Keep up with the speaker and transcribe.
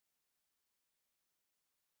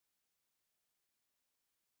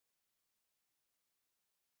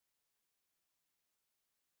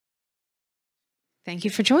Thank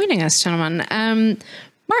you for joining us, gentlemen.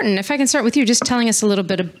 Martin, if I can start with you, just telling us a little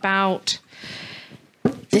bit about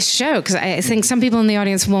this show, because I think some people in the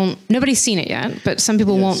audience nobody's seen it yet, but some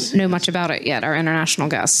people won't know much about it yet, our international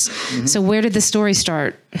guests. Mm-hmm. So where did the story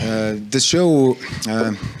start? The show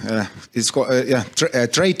is called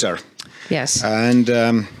Reetur. Yes. And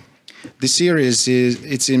the series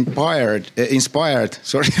it's inspired.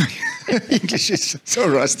 Sorry, English is so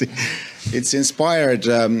rusty. It's inspired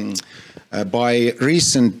by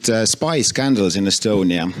recent spy scandals in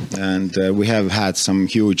Estonia, and we have had some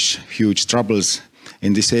huge troubles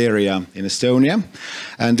in this area in Estonia,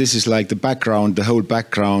 and this is like the whole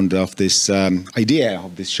background of this idea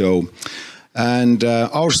of this show. And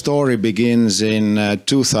our story begins in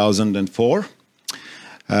 2004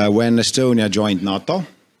 when Estonia joined NATO.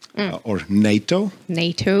 Or NATO.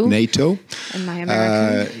 NATO. In my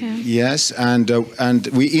American. Yes, and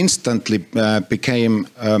we instantly became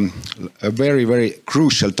a very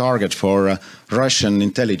crucial target for Russian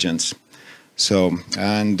intelligence. So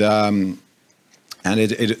the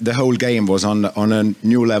whole game was on a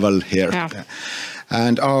new level here. Yeah.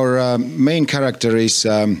 And our main character is.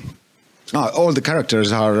 All the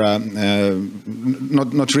characters are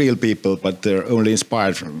not real people, but they're only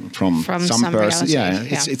inspired from some person. Yeah,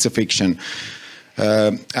 it's a fiction.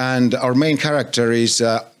 And our main character is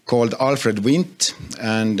called Alfred Vint,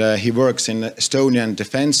 and he works in Estonian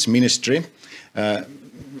Defense Ministry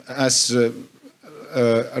as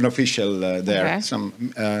an official there, some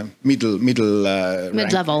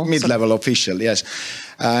mid-level official. Yes.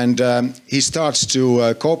 And he starts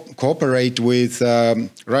to cooperate with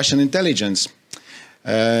Russian intelligence.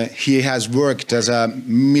 He has worked as a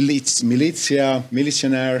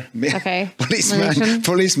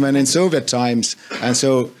policeman in Soviet times, and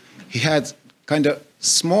so he had kind of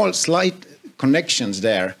slight connections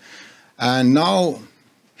there. And now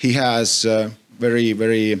he has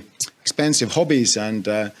very expensive hobbies, and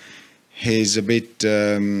he's a bit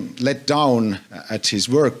let down at his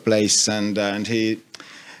workplace, and he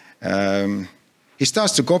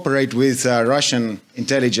starts to cooperate with Russian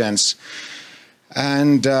intelligence,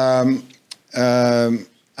 and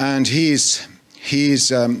he's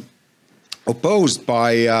opposed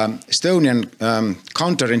by Estonian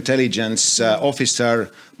counterintelligence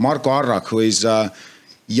officer Marko Arrak, who is a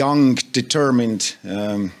young, determined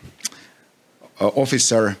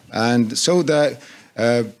officer, and so the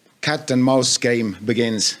cat and mouse game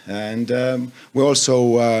begins, and we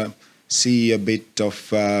also see a bit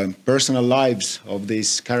of personal lives of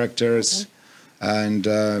these characters and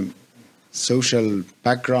social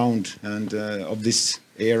background and of this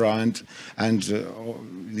era and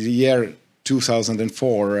the year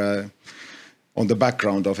 2004 on the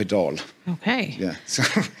background of it all. Okay. Yeah.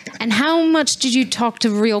 And how much did you talk to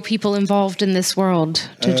real people involved in this world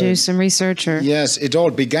to do some research? Or? Yes, it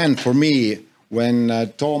all began for me when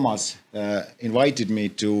Toomas invited me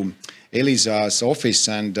to Elisa's office,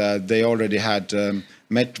 and they already had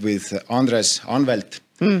met with Andres Anvelt,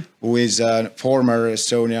 who is a former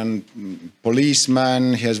Estonian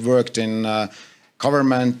policeman. He has worked in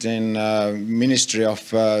government, in Ministry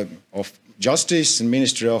of Justice and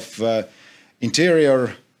Ministry of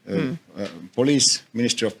Interior, Police,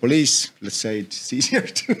 Ministry of Police. Let's say it's easier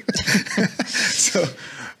to. So.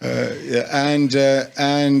 And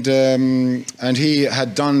he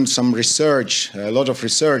had done some research, a lot of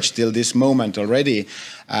research till this moment already,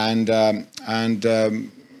 and I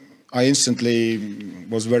instantly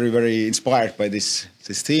was very inspired by this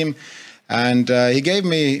theme, and he gave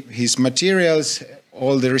me his materials,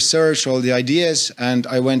 all the research, all the ideas, and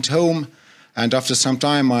I went home, and after some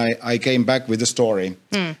time I came back with the story.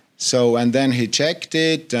 So, and then he checked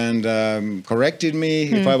it and corrected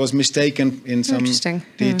me if I was mistaken in some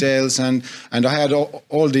details, and I had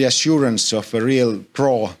all the assurance of a real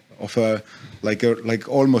pro, of a like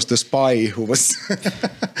almost a spy who was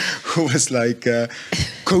who was like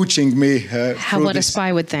coaching me. How what a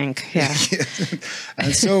spy would think, yeah.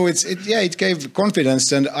 And so it gave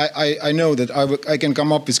confidence, and I know that I can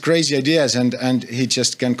come up with crazy ideas, and he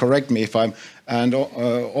just can correct me if I'm. And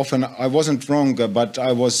often I wasn't wrong, but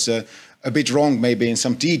I was a bit wrong maybe in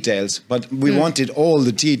some details. But we wanted all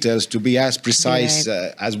the details to be as precise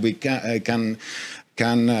as we can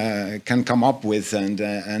come up with, and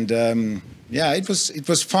yeah, it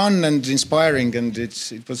was fun and inspiring, and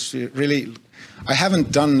it was really. I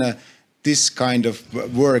haven't done this kind of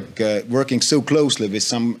work, working so closely with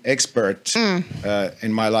some expert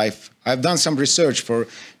in my life. I've done some research for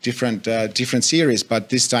different series, but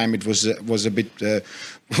this time it was a bit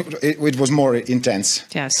it was more intense.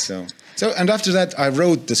 Yes. So and after that I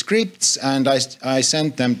wrote the scripts, and I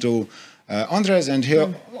sent them to Andres, and he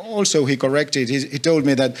also he corrected. He told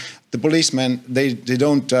me that the policemen they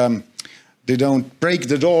don't break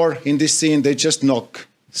the door in this scene; they just knock.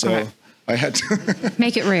 So I had to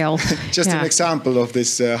make it real. Just an example of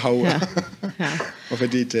this how of a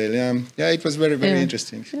detail. Yeah, it was very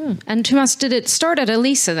interesting. Yeah. And Toomas, did it start at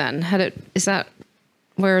Elisa then? Is that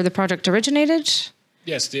where the project originated?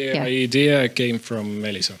 Yes, the idea came from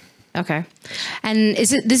Elisa. Okay, and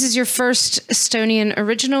this is your first Estonian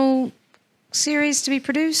original series to be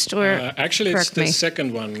produced, or actually it's the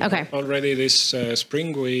second one. Okay. Already this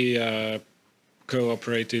spring we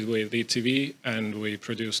cooperated with ETV and we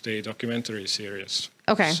produced a documentary series.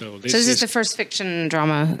 Okay, so this is the first fiction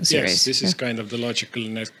drama series. Yes, this is kind of the logical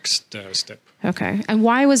next step. Okay, and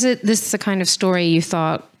why was this the kind of story you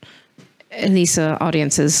thought Elisa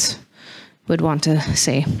audiences would want to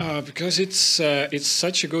see? Because it's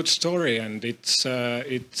such a good story, and it's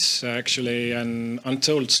actually an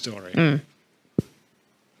untold story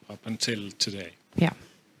up until today. Yeah.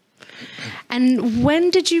 And when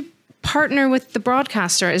did you partner with the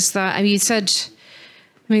broadcaster? Is that, I mean, you said,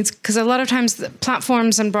 I mean, because a lot of times the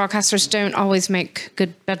platforms and broadcasters don't always make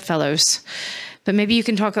good bedfellows. But maybe you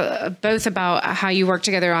can talk both about how you work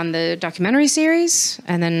together on the documentary series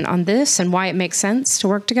and then on this and why it makes sense to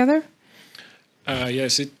work together.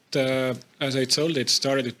 Yes, as I told, it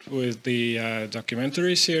started with the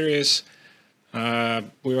documentary series.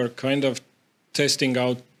 We were kind of testing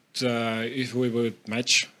out if we would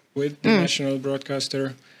match with the national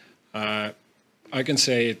broadcaster. I can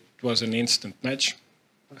say it was an instant match.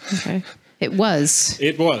 Okay. It was?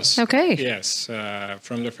 It was. Okay. Yes.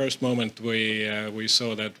 From the first moment we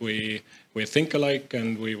saw that we think alike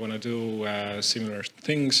and we want to do similar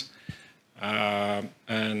things.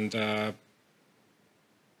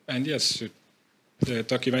 And yes, the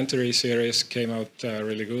documentary series came out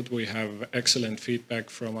really good. We have excellent feedback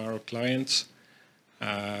from our clients.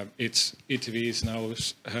 ETV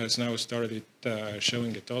has now started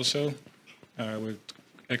showing it also with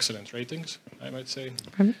excellent ratings, I might say.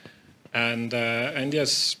 And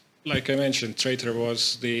yes, like I mentioned, Reetur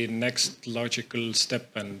was the next logical step,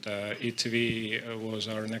 and ETV was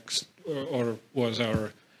our was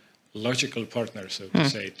our logical partner, so to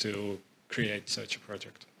say, to create such a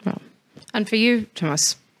project. Well, and for you,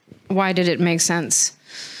 Toomas, why did it make sense?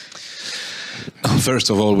 First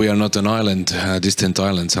of all, we are not an island, a distant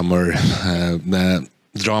island somewhere.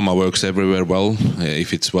 Drama works everywhere well,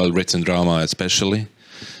 if it's well-written drama especially.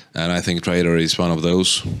 And I think Reetur is one of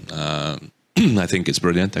those. I think it's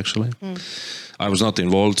brilliant, actually. I was not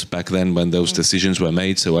involved back then when those decisions were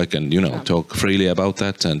made, so I can, talk freely about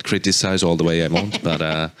that and criticize all the way I want.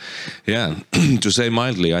 But yeah, to say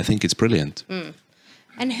mildly, I think it's brilliant.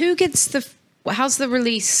 And who gets how's the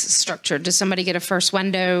release structured? Does somebody get a first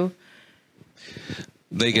window?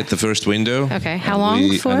 They get the first window. Okay, how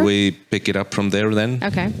long for? And we pick it up from there then.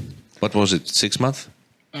 Okay. What was it, 6 months?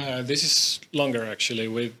 This is longer, actually.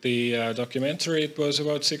 With the documentary, it was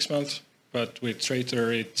about 6 months, but with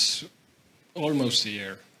Reetur, it's almost a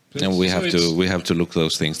year. And we have to look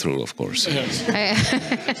those things through, of course. Yes.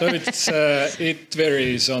 So it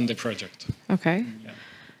varies on the project. Okay. Yeah.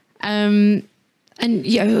 And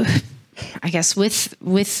I guess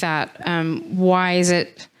with that, why is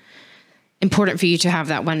it important for you to have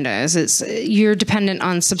that window? You're dependent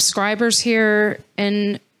on subscribers here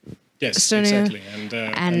in Estonia? Exactly.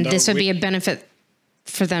 And this would be a benefit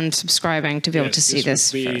for them subscribing to be able to see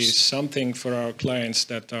this would be first. something for our clients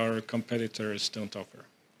that our competitors don't offer.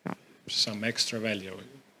 Oh. Some extra value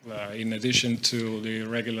in addition to the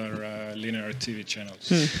regular linear TV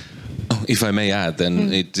channels. If I may add,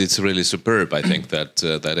 then it's really superb. I think that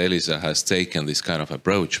Elisa has taken this kind of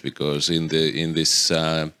approach, because in this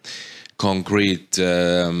concrete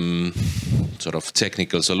sort of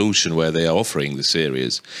technical solution where they are offering the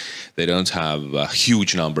series, they don't have a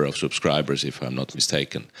huge number of subscribers, if I'm not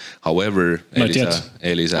mistaken. However,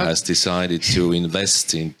 Elisa has decided to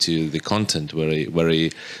invest into the content very,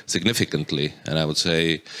 very significantly, and I would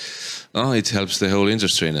say, it helps the whole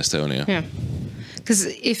industry in Estonia. Yeah, because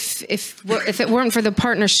if it weren't for the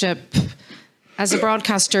partnership, as a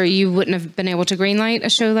broadcaster, you wouldn't have been able to greenlight a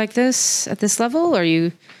show like this at this level, or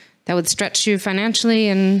that would stretch you financially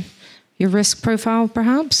and your risk profile,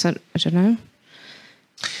 perhaps? I don't know.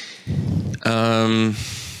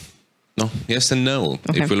 No, yes and no.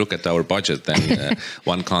 Okay. If we look at our budget, then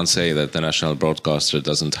one can't say that the national broadcaster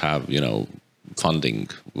doesn't have, funding,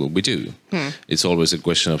 we do. It's always a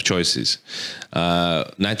question of choices.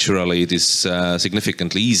 Naturally, it is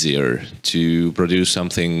significantly easier to produce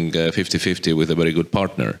something 50-50 with a very good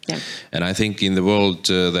partner. Yeah. And I think in the world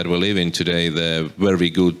that we live in today, the very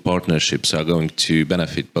good partnerships are going to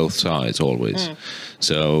benefit both sides always.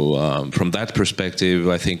 So from that perspective,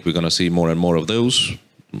 I think we're going to see more and more of those.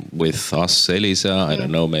 With us, Elisa, I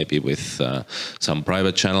don't know, maybe with some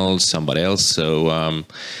private channels, somebody else. So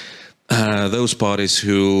those parties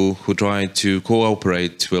who try to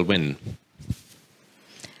cooperate will win.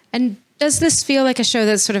 And does this feel like a show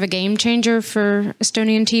that's sort of a game changer for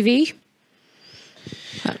Estonian TV?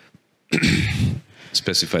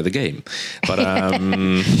 Specify the game, but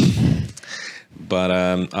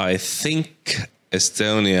I think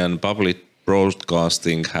Estonian public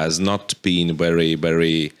broadcasting has not been very,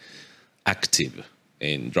 very active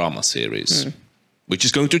in drama series, which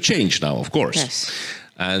is going to change now, of course. Yes.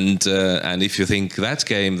 And if you think that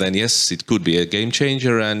game, then yes, it could be a game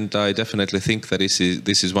changer. And I definitely think that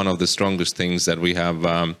this is one of the strongest things that we have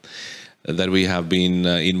been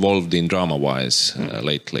involved in drama-wise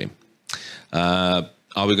lately.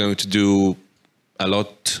 Are we going to do a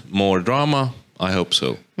lot more drama? I hope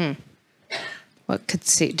so. Well, it could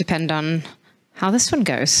depend on how this one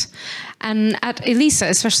goes. And at Elisa,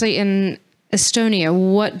 especially in Estonia,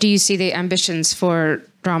 what do you see the ambitions for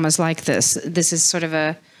dramas like this? This is sort of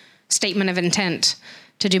a statement of intent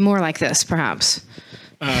to do more like this, perhaps.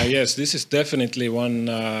 Yes, this is definitely one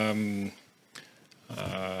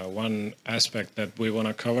aspect that we want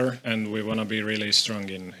to cover, and we want to be really strong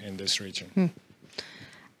in this region.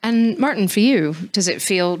 And Martin, for you, does it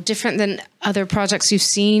feel different than other projects you've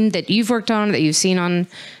seen, that you've worked on, that you've seen on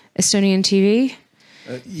Estonian TV?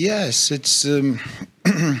 Yes, it's the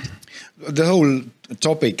whole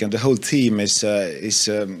topic and the whole theme is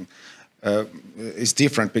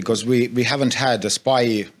different because we haven't had a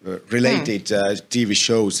spy related TV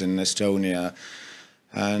shows in Estonia,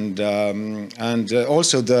 and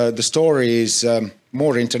also the story is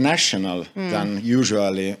more international than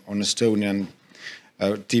usually on Estonian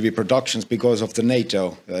TV productions because of the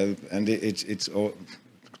NATO, and it's all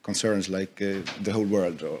concerns like the whole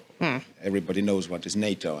world. Everybody knows what is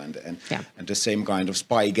NATO, and the same kind of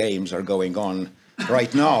spy games are going on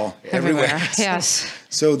right now everywhere. Yes.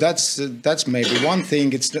 So that's maybe one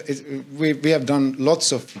thing. We have done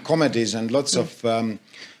lots of comedies and lots of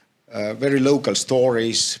very local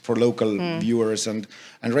stories for local viewers, and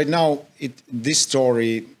right now this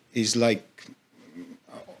story is like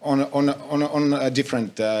on a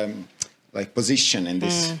different like position in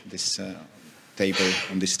this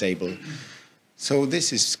table. So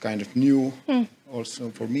this is kind of new also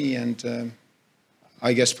for me, and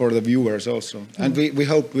I guess for the viewers also. And we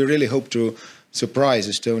really hope to surprise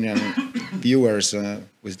Estonian viewers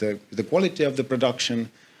with the quality of the production,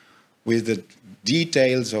 with the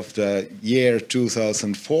details of the year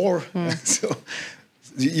 2004. So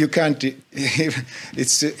you can't.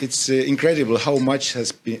 It's incredible how much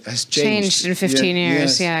has changed in 15 years.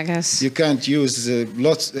 Yes. Yeah, I guess you can't use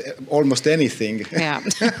almost anything. Yeah,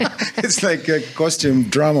 it's like a costume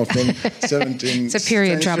drama from 17. It's a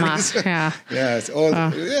period drama. Yeah. Yeah. It's all.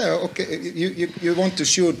 Yeah. Okay. You want to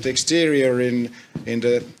shoot the exterior in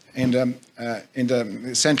the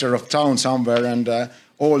center of town somewhere, and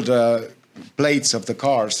all the plates of the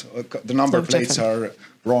cars, the number plates are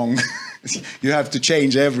wrong. You have to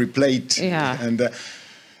change every plate. Yeah.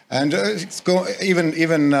 And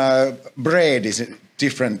even bread is a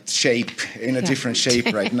different shape, in a different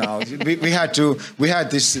shape right now. We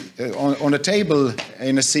had this on a table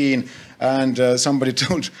in a scene, and somebody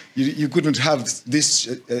told you couldn't have this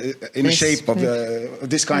in the shape of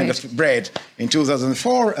this kind of bread in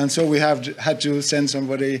 2004, and so we had to send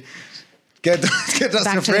somebody. Get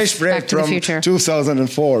us the fresh bread from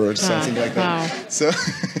 2004 or something like that. Wow. So,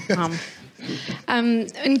 and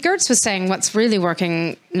Gertz was saying what's really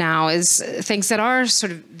working now is things that are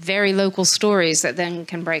sort of very local stories that then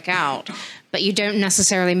can break out, but you don't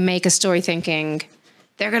necessarily make a story thinking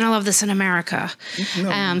they're going to love this in America.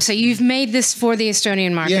 No. So you've made this for the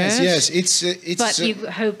Estonian market. Yes. It's but you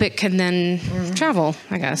hope it can then travel,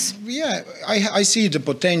 I guess. Yeah, I see the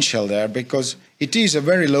potential there because it is a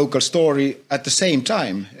very local story at the same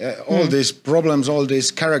time. All these problems, all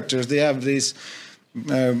these characters, they have these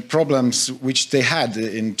problems which they had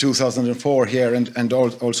in 2004 here and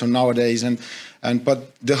also nowadays.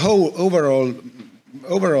 But the whole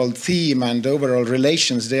overall theme and overall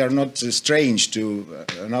relations, they are not strange to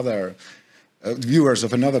another viewers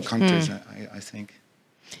of another countries, I think.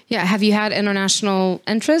 Yeah. Have you had international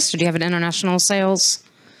interest, or do you have an international sales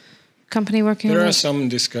company working on it? There are some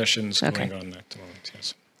discussions going on at the moment,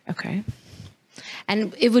 yes. Okay.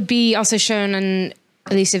 And it would be also shown on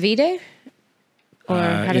Elisa video? Or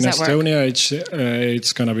how does that work? In Estonia,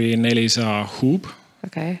 it's going to be in Elisa Hub.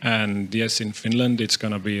 Okay. And yes, in Finland, it's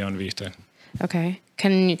going to be on Vihte. Okay.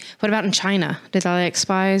 What about in China? Did they like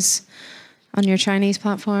spies on your Chinese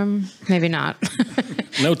platform? Maybe not.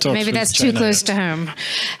 No talks. Maybe that's too close to home.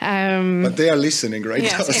 But they are listening right now.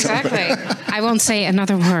 Yes, exactly. I won't say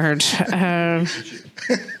another word.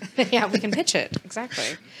 Yeah, we can pitch it.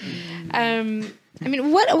 Exactly. I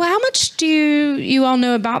mean, how much do you all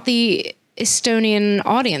know about the Estonian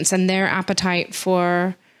audience and their appetite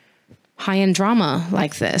for high-end drama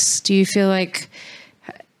like this? Do you feel like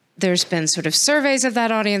there's been sort of surveys of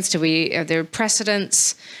that audience? Are there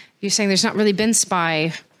precedents? You're saying there's not really been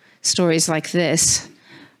spy stories like this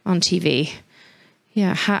on TV.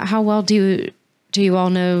 Yeah, how well do you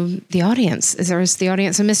all know the audience? Is the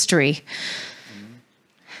audience a mystery?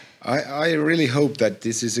 I really hope that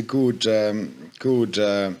this is a good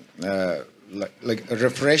like a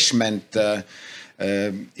refreshment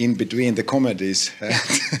in between the comedies.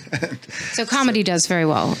 So comedy does very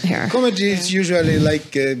well here. Comedy is usually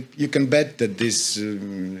like you can bet that this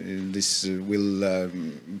will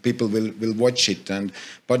people will watch it.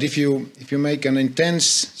 But if you make an intense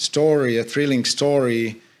story, a thrilling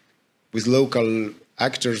story with local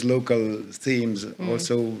actors, local themes,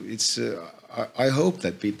 also it's. I hope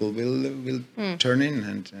that people will turn in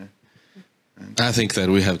and. I think that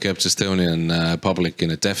we have kept Estonian public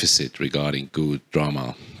in a deficit regarding good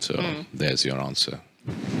drama. So there's your answer.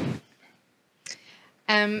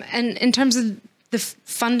 And in terms of the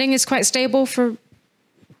funding is quite stable for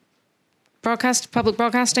public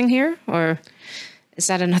broadcasting here, or is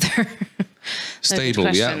that another? Stable,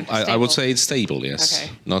 yeah. I would say it's stable, yes.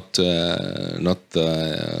 Okay. Not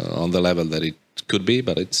on the level that it could be,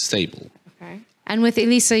 but it's stable. Okay. And with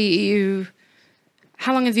Elisa,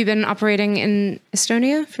 how long have you been operating in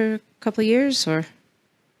Estonia? For a couple of years, or?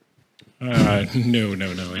 No.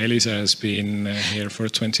 Elisa has been here for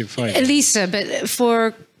 25 years. Elisa, but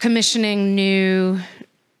for commissioning new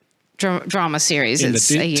drama series, in it's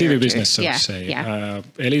the a year TV or business, so to say. Yeah.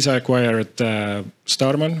 Elisa acquired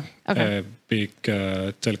Starman, a big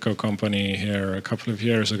telco company here a couple of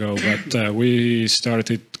years ago, but we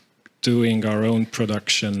started doing our own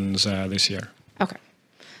productions this year. Okay.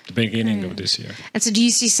 The beginning of this year. And so do you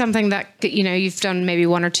see something that, you've done maybe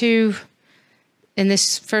one or two in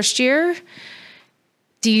this first year?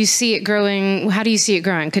 Do you see it growing? How do you see it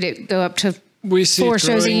growing? Could it go up to 4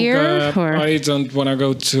 shows a year? I don't want to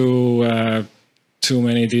go to too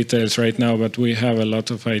many details right now, but we have a lot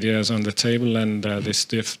of ideas on the table, and this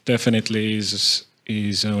definitely is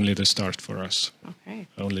only the start for us. Okay.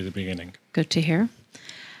 Only the beginning. Good to hear.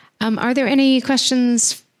 Are there any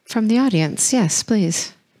questions from the audience? Yes,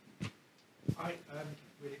 please. I'm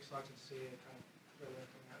really excited to see a kind of thriller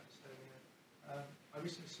coming out of Estonia. I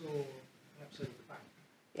recently saw an episode of The Bank.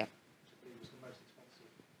 Yeah. Which I believe was the most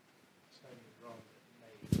expensive Estonian drama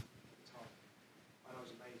made at the time. And I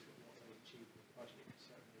was amazed at what they achieved with the budget.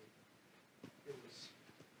 Certainly, it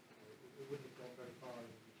wouldn't have gone very far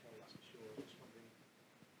in the UK, that's for sure. I was just wondering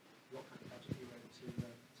what kind of budget you were able to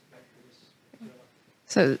get for this thriller.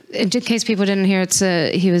 So, in case people didn't hear,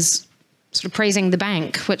 he was sort of praising The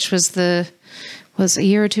Bank, which was a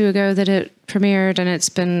year or two ago that it premiered, and it's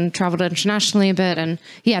been traveled internationally a bit. And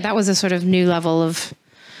yeah, that was a sort of new level of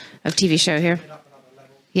TV show here.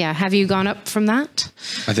 Yeah, have you gone up from that?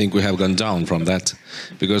 I think we have gone down from that,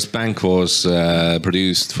 because Bank was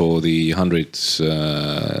produced for the 100th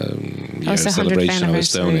year celebration of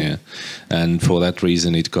Estonia, and for that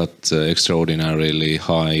reason it got extraordinarily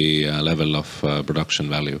high level of production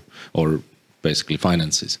value, or basically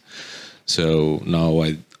finances. So now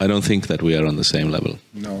I don't think that we are on the same level.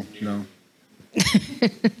 No.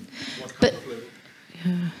 But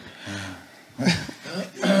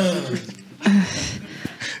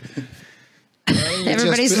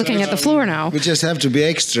everybody's looking at the floor now. We just have to be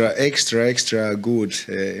extra good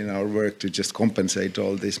in our work to just compensate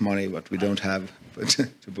all this money what we don't have, but to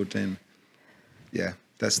put in. Yeah,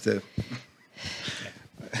 that's the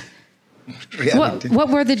reality. What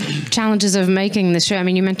were the challenges of making this show? I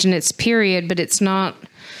mean, you mentioned it's period, but it's not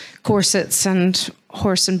corsets and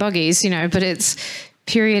horse and buggies, but it's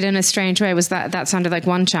period in a strange way. That sounded like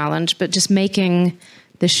one challenge, but just making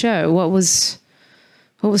the show, what was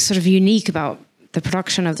sort of unique about the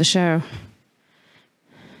production of the show?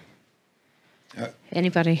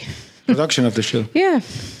 Anybody? Production of the show? Yeah.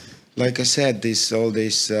 Like I said,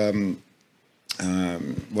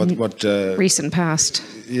 recent past.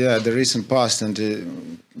 Yeah, the recent past, and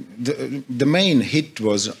the main hit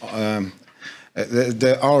was our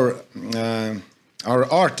our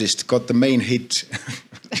artist got the main hit,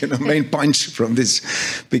 main punch from this,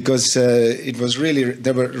 because it was really,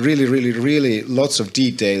 there were really lots of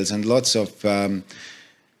details and lots of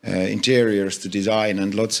interiors to design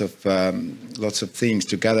and lots of things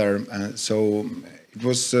together. So it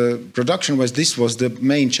was production was this was the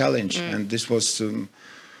main challenge, and this was.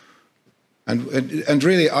 And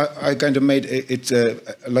really, I kind of made it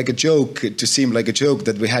like a joke, to seem like a joke,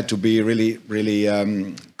 that we had to be really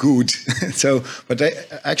good. So, but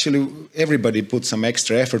actually, everybody put some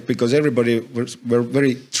extra effort, because everybody were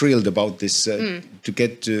very thrilled about this to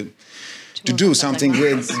get to do something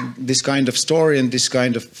with this kind of story and this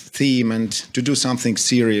kind of theme, and to do something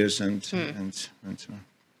serious and so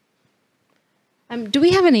on. Do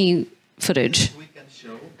we have any footage? We can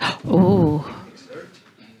show. Oh.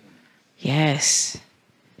 Yes.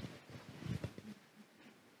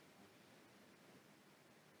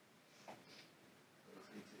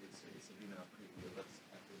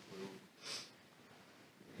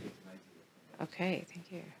 Okay,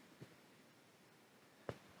 thank you.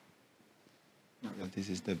 This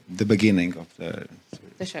is the beginning of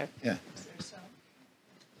The show. Yeah.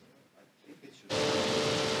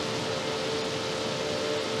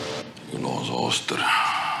 loos Ooster,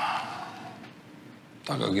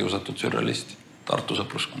 tagakiusatud sürrealist, Tartu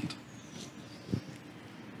sõpruskond.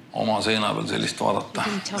 Oma seina peal sellist vaadata.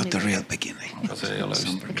 Not the real beginning. Aga see ei ole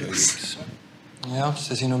vist kõigiks. Jah,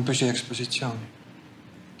 see siin on püsiekspositsioon.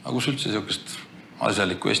 Aga kus üldse sellist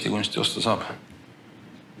asjalikku Eesti kunsti osta saab?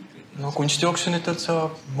 No kunstijooksjonitelt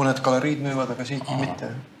saab, mõned galeriid müüvad, aga siit mitte.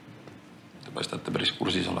 Te paistate päris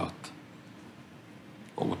kursis olevat.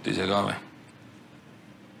 Koguti ise ka või?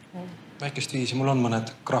 Väikest viisi, mul on mõned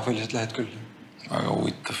graafilised lehed küll. Väga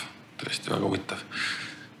huvitav, tõesti väga huvitav.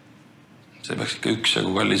 See peaks ikka üks ja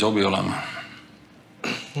kui kallis hobi olema.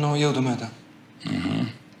 No jõudu mööda.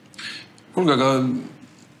 Kuulge, aga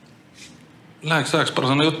läheks ajaks paar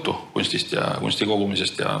sõna juttu kunstist ja kunsti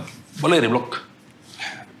kogumisest ja Valeeriblokk.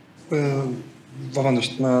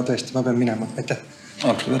 Vabandust, ma pean minema. Aitäh.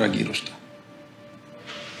 Algus ära kiirusta.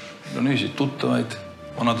 Meil on ühiseid tuttavaid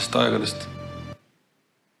vanadest aegadest.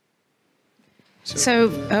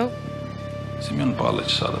 Semjon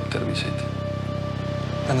Paalets saadab terviseid.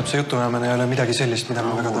 Tähendab, see jutuajamine ei ole midagi sellist, mida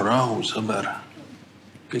ma väga tahan. Rahu, sõber.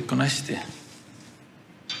 Kõik on hästi.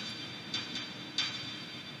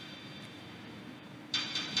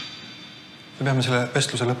 Me peame selle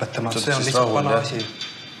vestluse lõpetama. See on lihtsalt vana asi.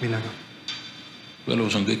 Millega?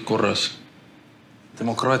 Elus on kõik korras.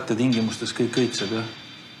 Demokraatia tingimustes kõik õitseb ja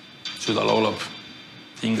süda laulab,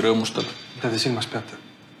 hing rõõmustab. Mida te silmas peate?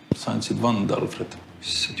 Sa andsid vande, Alfred.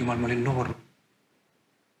 Issand jumal, ma olin noor.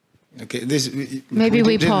 Okay, maybe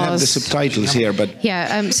we didn't pause. have the subtitles here, but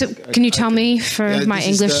yeah. So can you tell me for my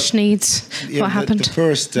English needs what happened? The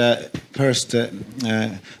first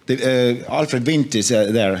Alfred Vint is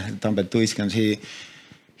there, Tambet Tuiskand.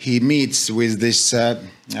 He meets with this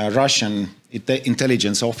Russian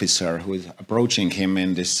intelligence officer who is approaching him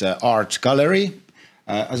in this art gallery.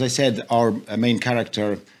 As I said, our main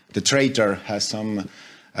character, the traitor, has some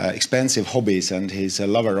expensive hobbies, and he's a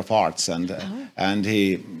lover of arts, and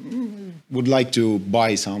he would like to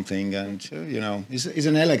buy something, and he's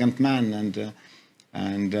an elegant man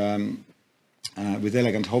and with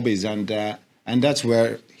elegant hobbies, and that's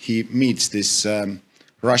where he meets this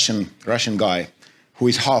Russian guy who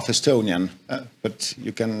is half Estonian, but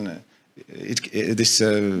you can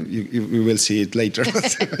you will see it later.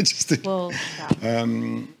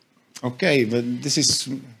 Okay, but this is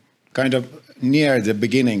kind of near the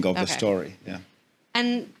beginning of the story. Yeah.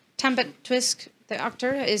 And Tambet Tuisk, the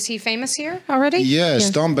actor, is he famous here already? Yes,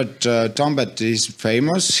 Tambet is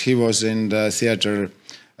famous. He was in the theater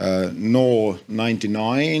No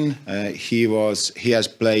 99. He has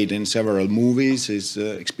played in several movies. He's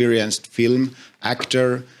an experienced film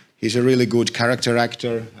actor. He's a really good character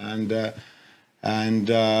actor, and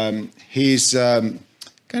he's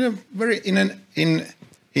kind of very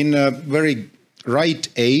in a very right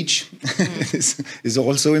age is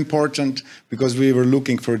also important, because we were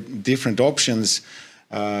looking for different options.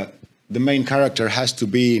 The main character has to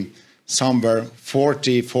be somewhere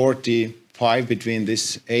 40, 45, between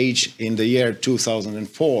this age, in the year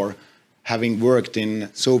 2004, having worked in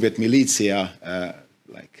Soviet militia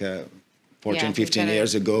 14, 15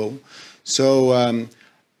 years ago. So,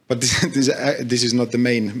 but this is not the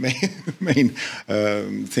main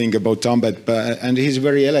thing about Tambet. And he's a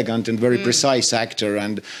very elegant and very precise actor,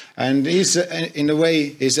 and he's in a way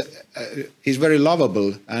he's very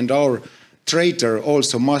lovable. And our traitor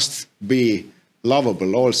also must be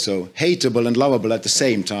lovable, also hateable and lovable at the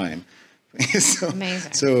same time.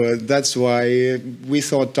 Amazing. So that's why we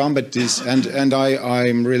thought Tambet is, and I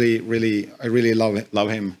really love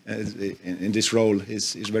him in this role.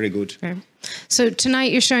 He's very good. Okay. So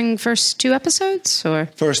tonight you're showing first 2 episodes, or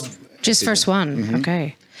just first one? Mm-hmm.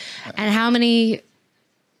 Okay. And how many?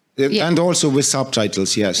 And also with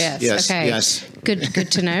subtitles, yes. Okay. Yes.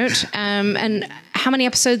 Good to note. And how many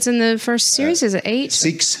episodes in the first series? Is it 8?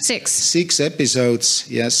 6. 6 episodes,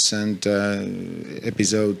 yes. And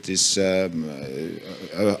episode is 1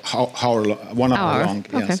 hour long.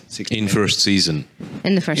 Okay. Yes. In first season.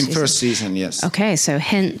 In the first season. First season, yes. Okay, so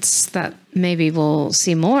hints that maybe we'll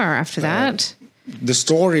see more after that. The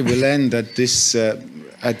story will end at this.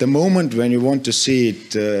 At the moment when you want to see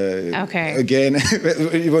it again,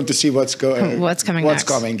 you want to see what's coming. What's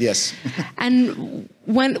coming? Yes. And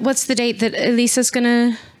what's the date that Elisa's going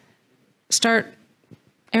to start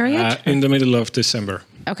airing it? In the middle of December.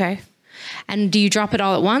 Okay. And do you drop it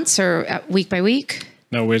all at once or week by week?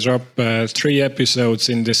 No, we drop 3 episodes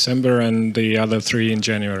in December and the other 3 in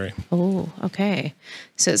January. Oh, okay.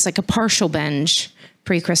 So it's like a partial binge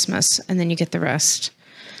pre-Christmas, and then you get the rest.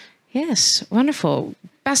 Yes, wonderful.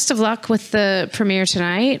 Best of luck with the premiere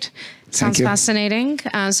tonight. Sounds fascinating.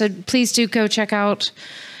 So please do go check out.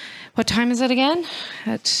 What time is it again?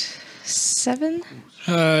 At 7?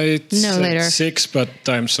 It's no, later. 6, but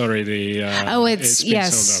I'm sorry. It's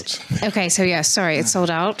been sold out. Okay, so yes, sorry, it's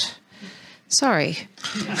sold out. Sorry.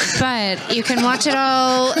 But you can watch it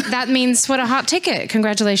all. That means what a hot ticket.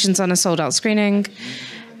 Congratulations on a sold out screening.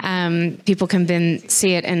 People can then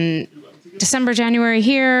see it in December, January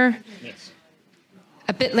here.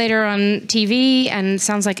 A bit later on TV, and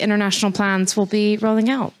sounds like international plans will be rolling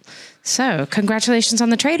out. So congratulations on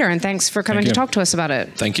the trailer, and thanks for coming to talk to us about it.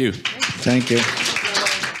 Thank you. Thank you.